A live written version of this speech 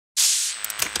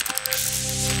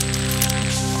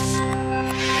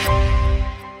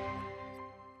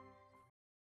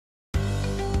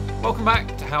Welcome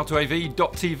back to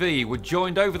HowToAV.tv. We're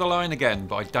joined over the line again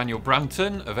by Daniel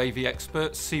Branton of AV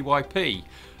Experts CYP.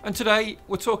 And today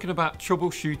we're talking about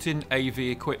troubleshooting AV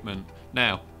equipment.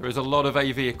 Now, there is a lot of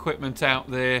AV equipment out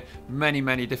there,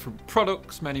 many different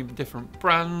products, many different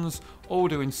brands, all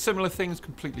doing similar things,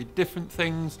 completely different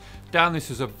things. Dan, this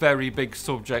is a very big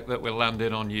subject that we're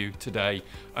landing on you today,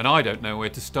 and I don't know where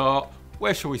to start.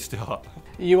 Where shall we start?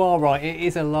 You are right, it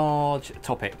is a large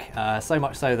topic, so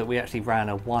much so that we actually ran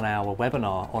a 1-hour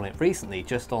webinar on it recently,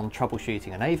 just on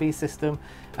troubleshooting an AV system,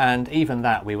 and even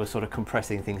that we were sort of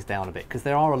compressing things down a bit because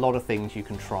there are a lot of things you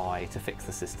can try to fix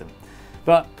the system.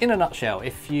 But in a nutshell,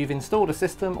 if you've installed a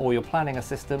system or you're planning a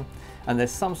system and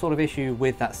there's some sort of issue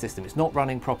with that system, it's not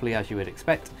running properly as you would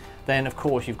expect, then of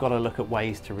course you've got to look at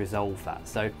ways to resolve that.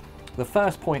 So the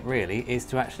first point really is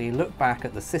to actually look back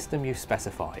at the system you've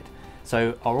specified.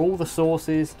 So are all the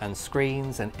sources and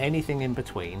screens and anything in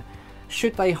between,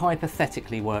 should they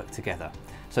hypothetically work together?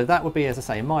 So that would be, as I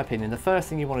say, in my opinion, the first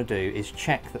thing you want to do is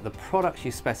check that the products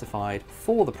you specified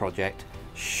for the project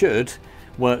should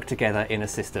work together in a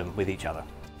system with each other.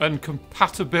 And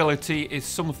compatibility is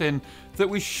something that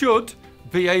we should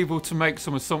be able to make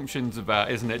some assumptions about,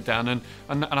 isn't it, Dan?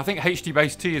 And I think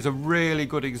HDBaseT is a really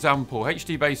good example.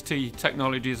 HDBaseT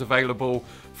technology is available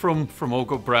from all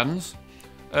good brands.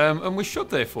 And we should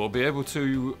therefore be able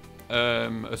to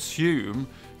assume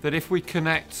that if we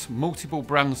connect multiple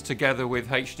brands together with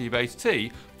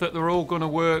HDBaseT, that they're all going to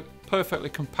work perfectly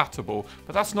compatible.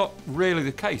 But that's not really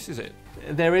the case, is it?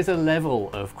 There is a level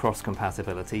of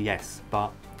cross-compatibility, yes,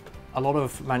 but a lot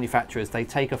of manufacturers, they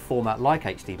take a format like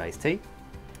HDBaseT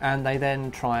and they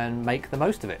then try and make the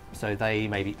most of it. So they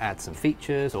maybe add some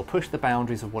features or push the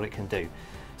boundaries of what it can do.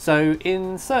 So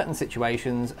in certain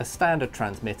situations, a standard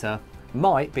transmitter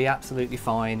might be absolutely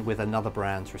fine with another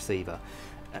brand's receiver.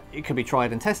 It could be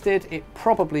tried and tested. It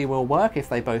probably will work if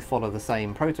they both follow the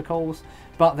same protocols,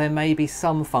 but there may be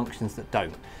some functions that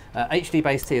don't.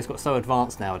 HDBaseT has got so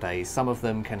advanced nowadays, some of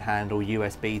them can handle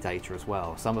USB data as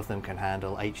well. Some of them can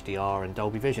handle HDR and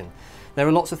Dolby Vision. There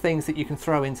are lots of things that you can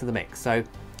throw into the mix. So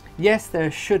yes,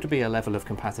 there should be a level of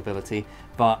compatibility,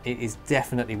 but it is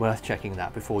definitely worth checking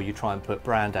that before you try and put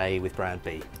brand A with brand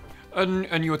B.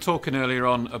 And you were talking earlier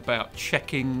on about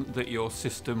checking that your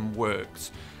system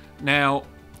works. Now,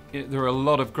 there are a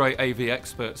lot of great AV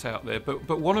experts out there,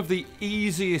 but one of the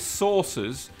easiest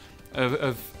sources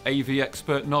of AV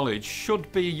expert knowledge should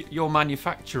be your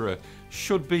manufacturer,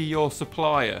 should be your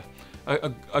supplier.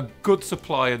 A good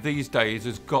supplier these days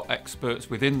has got experts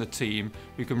within the team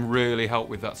who can really help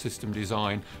with that system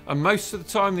design. And most of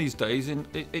the time these days,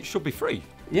 it should be free.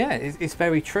 Yeah, it's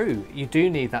very true. You do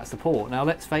need that support. Now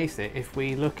let's face it, if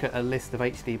we look at a list of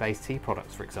HDBaseT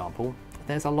products, for example,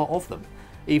 there's a lot of them.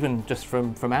 Even just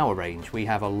from our range, we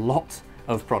have a lot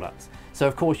of products. So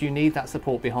of course you need that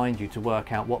support behind you to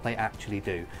work out what they actually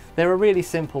do. They're a really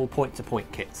simple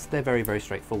point-to-point kits. They're very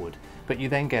straightforward. But you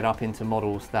then get up into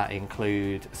models that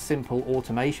include simple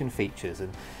automation features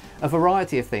and a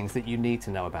variety of things that you need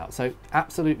to know about. So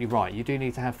absolutely right, you do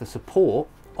need to have the support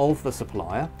of the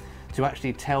supplier to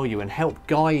actually tell you and help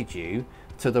guide you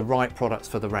to the right products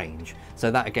for the range.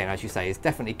 So that, again, as you say, is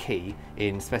definitely key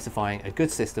in specifying a good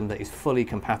system that is fully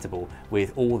compatible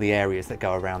with all the areas that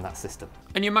go around that system.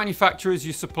 And your manufacturers,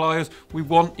 your suppliers, we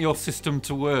want your system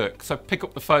to work. So pick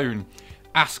up the phone,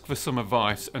 ask for some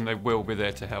advice, and they will be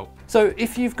there to help. So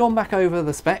if you've gone back over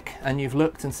the spec and you've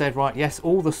looked and said, right, yes,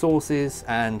 all the sources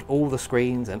and all the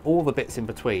screens and all the bits in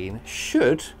between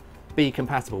should be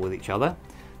compatible with each other,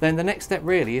 then the next step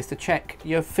really is to check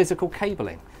your physical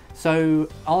cabling. So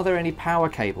are there any power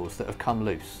cables that have come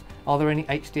loose? Are there any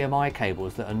HDMI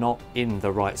cables that are not in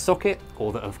the right socket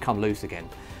or that have come loose again?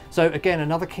 So again,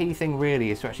 another key thing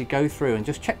really is to actually go through and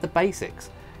just check the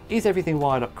basics. Is everything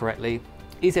wired up correctly?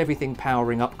 Is everything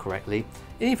powering up correctly?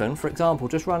 Even, for example,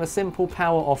 just run a simple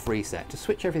power off reset to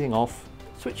switch everything off,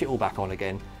 switch it all back on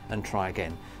again and try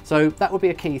again. So that would be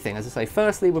a key thing. As I say,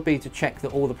 firstly would be to check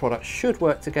that all the products should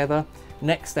work together.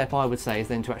 Next step I would say is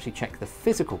then to actually check the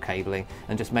physical cabling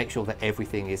and just make sure that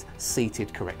everything is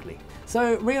seated correctly.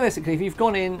 So realistically, if you've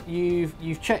gone in,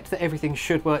 you've checked that everything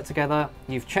should work together,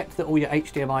 you've checked that all your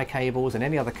HDMI cables and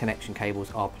any other connection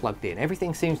cables are plugged in,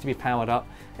 everything seems to be powered up,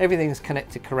 everything's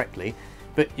connected correctly,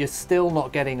 but you're still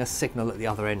not getting a signal at the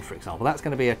other end, for example. That's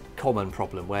going to be a common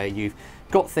problem where you've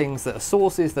got things that are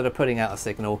sources that are putting out a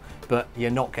signal, but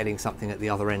you're not getting something at the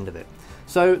other end of it.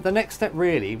 So the next step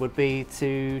really would be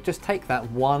to just take that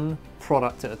one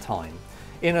product at a time.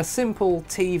 In a simple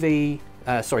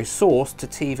source to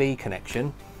TV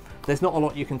connection, there's not a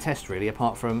lot you can test really,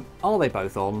 apart from, are they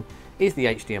both on? Is the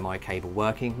HDMI cable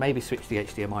working? Maybe switch the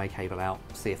HDMI cable out,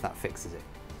 see if that fixes it.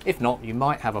 If not, you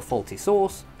might have a faulty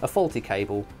source, a faulty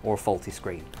cable, or a faulty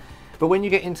screen. But when you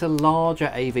get into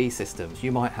larger AV systems,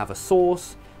 you might have a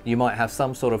source, you might have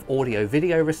some sort of audio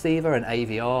video receiver, an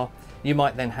AVR, you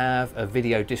might then have a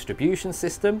video distribution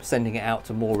system, sending it out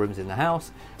to more rooms in the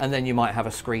house, and then you might have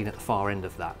a screen at the far end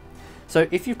of that. So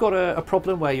if you've got a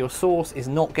problem where your source is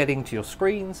not getting to your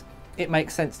screens, it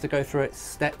makes sense to go through it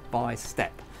step by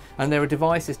step. And there are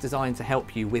devices designed to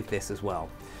help you with this as well.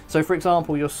 So for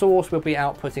example, your source will be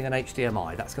outputting an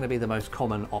HDMI. That's going to be the most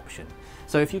common option.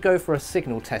 So if you go for a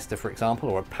signal tester, for example,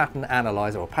 or a pattern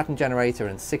analyzer or pattern generator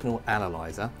and signal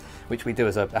analyzer, which we do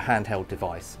as a handheld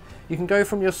device, you can go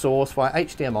from your source via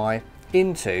HDMI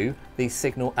into the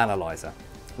signal analyzer.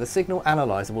 The signal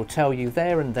analyzer will tell you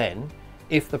there and then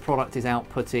if the product is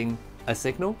outputting a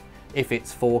signal, if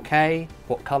it's 4K,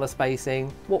 what color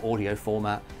spacing, what audio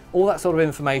format, all that sort of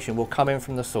information will come in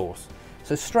from the source.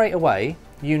 So straight away,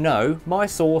 you know my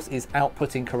source is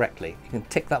outputting correctly. You can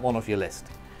tick that one off your list.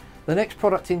 The next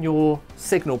product in your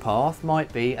signal path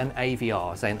might be an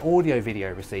AVR, say an audio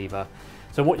video receiver.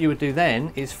 So what you would do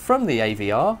then is from the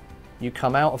AVR, you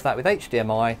come out of that with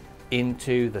HDMI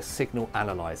into the signal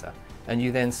analyzer. And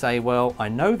you then say, well, I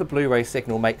know the Blu-ray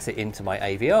signal makes it into my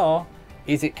AVR.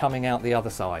 Is it coming out the other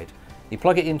side? You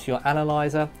plug it into your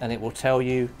analyzer and it will tell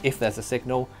you if there's a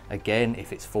signal, again,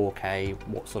 if it's 4K,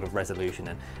 what sort of resolution,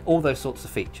 and all those sorts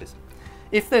of features.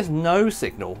 If there's no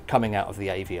signal coming out of the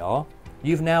AVR,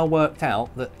 you've now worked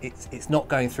out that it's not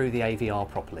going through the AVR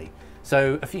properly.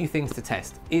 So a few things to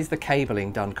test. Is the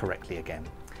cabling done correctly again?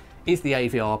 Is the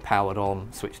AVR powered on,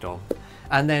 switched on?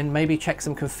 And then maybe check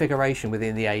some configuration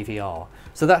within the AVR.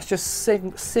 So that's just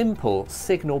simple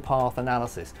signal path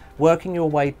analysis, working your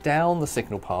way down the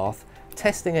signal path,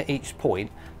 testing at each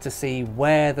point to see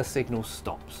where the signal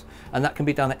stops. And that can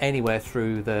be done anywhere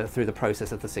through the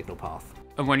process of the signal path.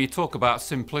 And when you talk about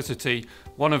simplicity,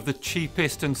 one of the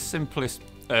cheapest and simplest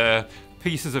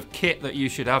pieces of kit that you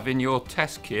should have in your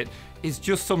test kit is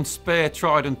just some spare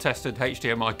tried and tested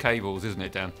HDMI cables, isn't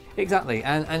it, Dan? Exactly,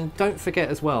 and don't forget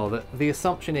as well that the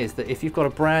assumption is that if you've got a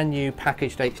brand new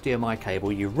packaged HDMI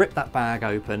cable, you rip that bag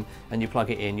open and you plug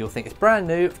it in, you'll think it's brand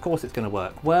new, of course it's going to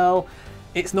work. Well,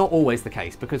 it's not always the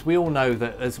case, because we all know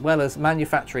that as well as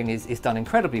manufacturing is done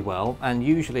incredibly well, and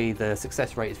usually the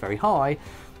success rate is very high,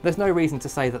 there's no reason to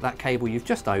say that that cable you've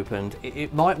just opened,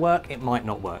 it might work, it might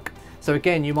not work. So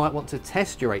again, you might want to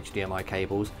test your HDMI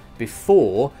cables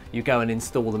before you go and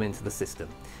install them into the system.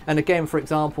 And again, for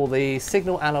example, the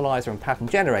signal analyzer and pattern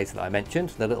generator that I mentioned,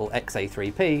 the little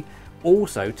XA3P,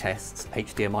 also tests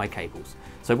HDMI cables.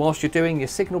 So whilst you're doing your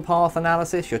signal path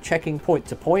analysis, you're checking point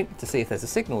to point to see if there's a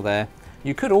signal there,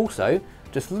 you could also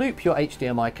just loop your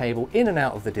HDMI cable in and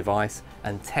out of the device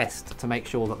and test to make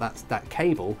sure that that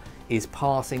cable is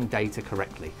passing data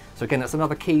correctly. So again, that's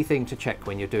another key thing to check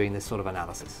when you're doing this sort of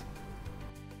analysis.